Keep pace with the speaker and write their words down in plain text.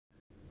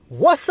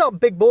What's up,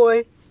 big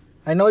boy?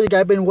 I know you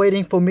guys been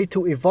waiting for me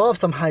to evolve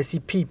some high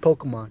CP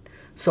Pokemon.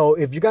 So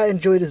if you guys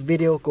enjoyed this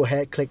video, go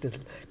ahead, click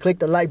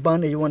the like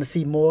button if you want to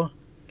see more.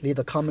 Leave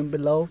a comment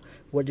below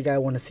what you guys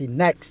want to see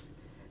next.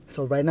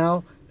 So right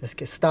now, let's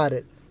get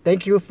started.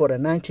 Thank you for the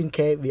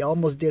 19K. We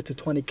almost did to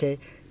 20K.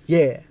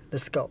 Yeah,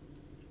 let's go.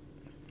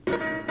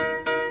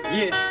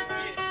 Yeah,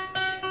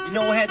 you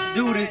know I had to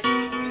do this.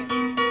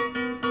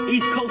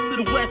 East Coast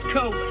to the West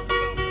Coast,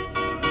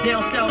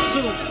 down South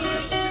too.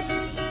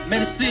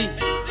 Menace,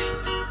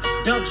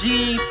 Dub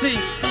G-E-T.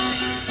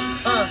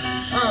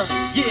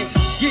 Yeah.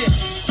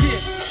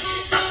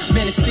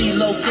 Menace,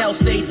 low out,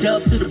 stay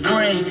dub to the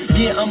brain.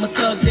 Yeah, I'm a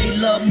thug, they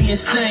love me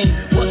insane.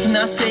 What can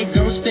I say,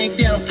 girls think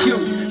that I'm cute.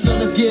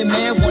 Fellas get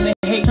mad when they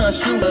hate trying to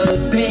shoot.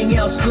 Bang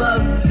out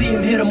slugs, see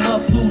him hit 'em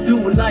up, who do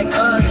it like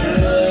us.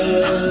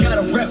 Got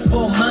a rep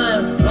for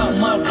mines, about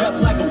my rep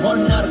like I'm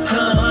running out of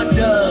time. My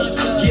dubs,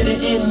 get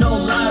it in, no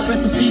lie.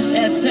 Rest in peace,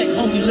 Aztec,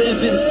 homie,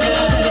 live in the sky.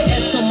 Had an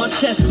S on my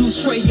chest, goose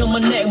straight on my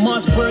neck.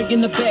 Marsburg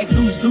in the back,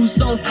 deuce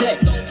on deck.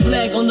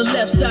 Flag on the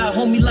left side,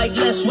 homie, like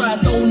let's ride.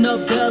 Throwing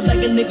up dub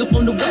like a nigga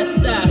from the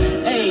west side.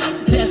 Hey,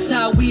 that's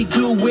how we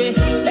do it.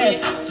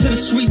 S to the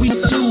streets, we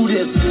do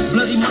this.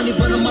 Bloody money,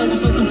 but I'm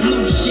always on some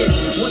blue shit.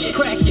 What's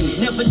cracking?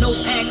 Never no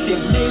acting.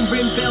 Name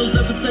ring bells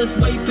ever since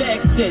way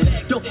back then.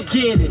 Don't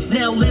forget it,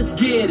 now let's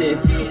get it.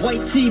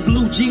 White tee,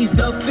 blue jeans,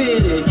 duck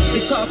fitted.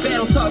 They talk bad,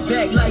 don't talk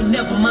back like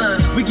never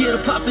mind. We get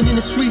it popping in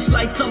the streets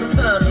like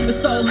summertime.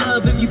 It's all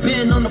love if you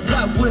been on the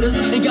block with us.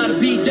 Ain't gotta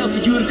be dub for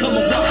you to come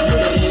and walk with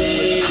us.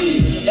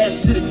 Hey,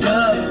 S to the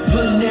dub,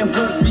 putting in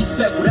work,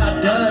 respect what I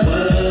done.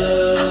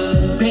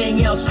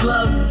 Bang out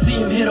slugs, see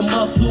him hit 'em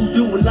up, who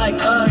do it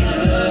like us.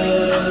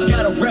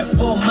 Got a rep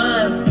for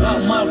mines,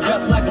 about my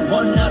rep like I'm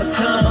running out of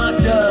time. My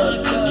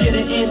dubs, get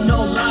it in,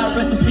 no lie.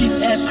 Rest in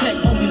peace, Aztec,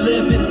 homie,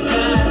 live in the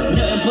skies.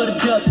 Nothing but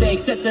a dub thing,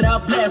 set that I'll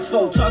blast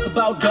for. Talk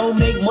about dough,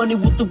 make money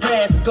with the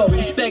rascal.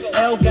 Respect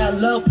L, got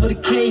love for the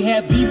K.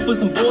 Had beef for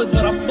some boys,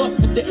 but I fuck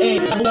with the A.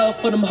 Love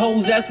for them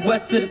hoes, that's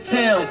west of the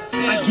town.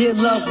 I get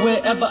love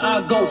wherever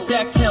I go.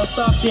 Sacktown,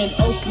 Stockton,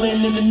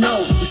 Oakland in the know.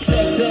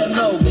 Respect that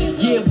low,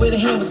 yeah, where the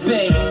hammers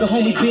bang. The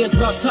homie beer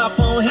drop top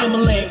on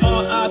Hammerlane.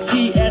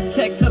 R.I.P.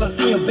 Aztec till I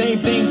see him. Bang,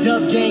 bang,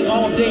 dub gang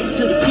all day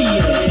to the PA.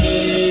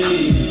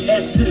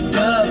 S to the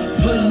dub,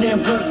 putting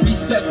in work,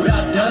 respect what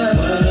I done.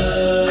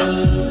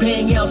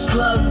 Bang out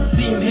slugs,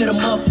 see him hit 'em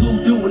up,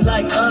 who do it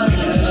like us.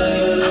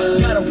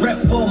 Got a rep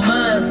for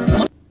mines.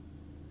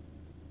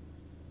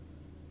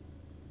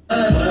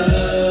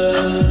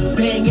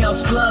 Bang out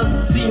slugs,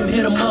 see him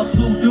hit 'em up,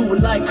 who do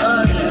it like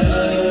us.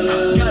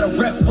 Got a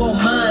rep for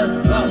mines,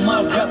 about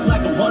my rep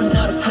like I'm running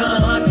out of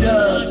time. My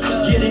dubs,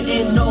 get it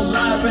in, no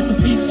lie. Rest in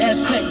peace,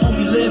 Aztec,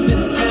 homie, live in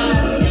the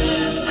skies.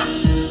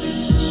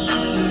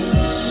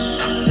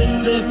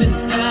 Live in the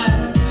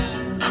skies.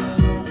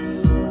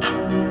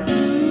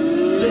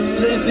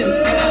 Live in the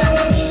skies.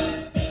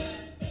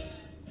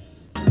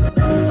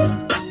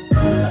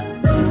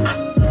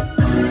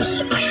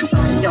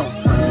 Yo.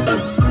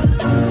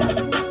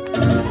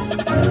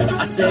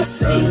 I said,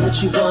 say what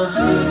you want,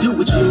 do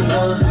what you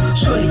want.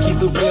 Shorty,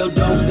 keep it real,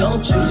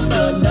 don't you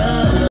stunt,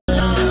 nah.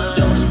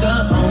 Don't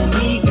stunt on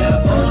me,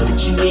 got all that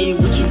you need,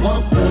 what you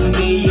want from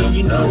me. And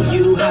you know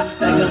you hot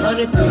like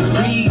 100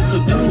 degrees. So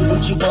do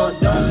what you want,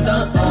 don't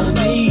stunt on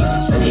me.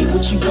 Say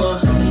what you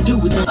want, do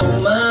it, I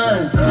don't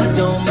mind. I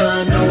don't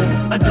mind, no,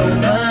 I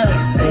don't mind.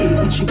 Say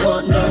what you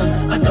want, no,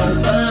 I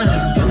don't mind.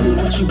 Do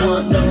what you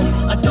want, no,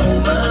 I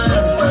don't mind.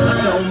 I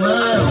don't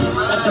mind,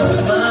 I don't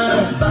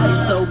mind. Body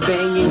so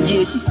banging,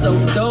 yeah, she so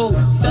dope.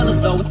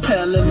 Fellas always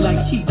tell her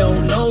like she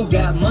don't know.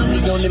 Got money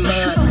on their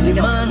mind,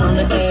 their mind on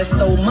the ass.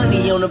 Throw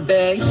money on the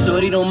bag,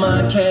 shorty don't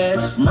mind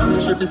cash. Mama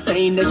trippin'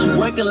 saying that she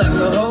working like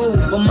a hoe,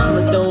 but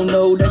mama don't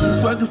know that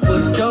she's working for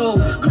the dough.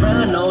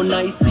 Grind all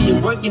night, see her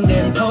working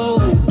that pole.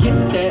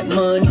 Get that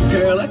money,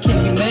 girl, I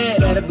can't be mad.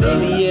 Got a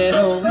baby at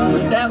home,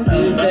 without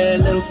good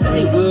bad, let them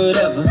say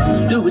whatever.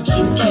 Do what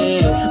you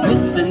can,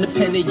 Miss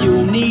Independent,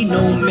 you need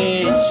no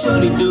man.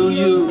 Shorty do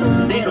you,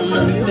 they don't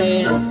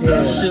understand.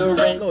 Sure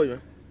ain't.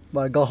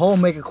 About to go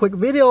home, make a quick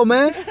video,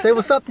 man. Say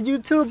what's up to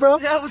YouTube, bro.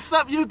 Yeah, what's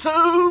up,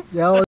 YouTube?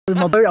 Yo, it's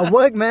my birthday at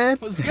work, man.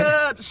 What's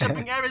good? The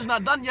shipping area's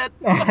not done yet.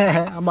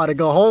 I'm about to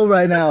go home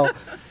right now.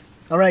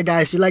 Alright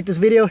guys, if you like this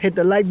video, hit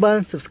the like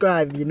button,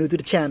 subscribe if you're new to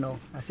the channel.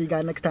 I'll see you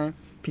guys next time.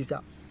 Peace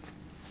out.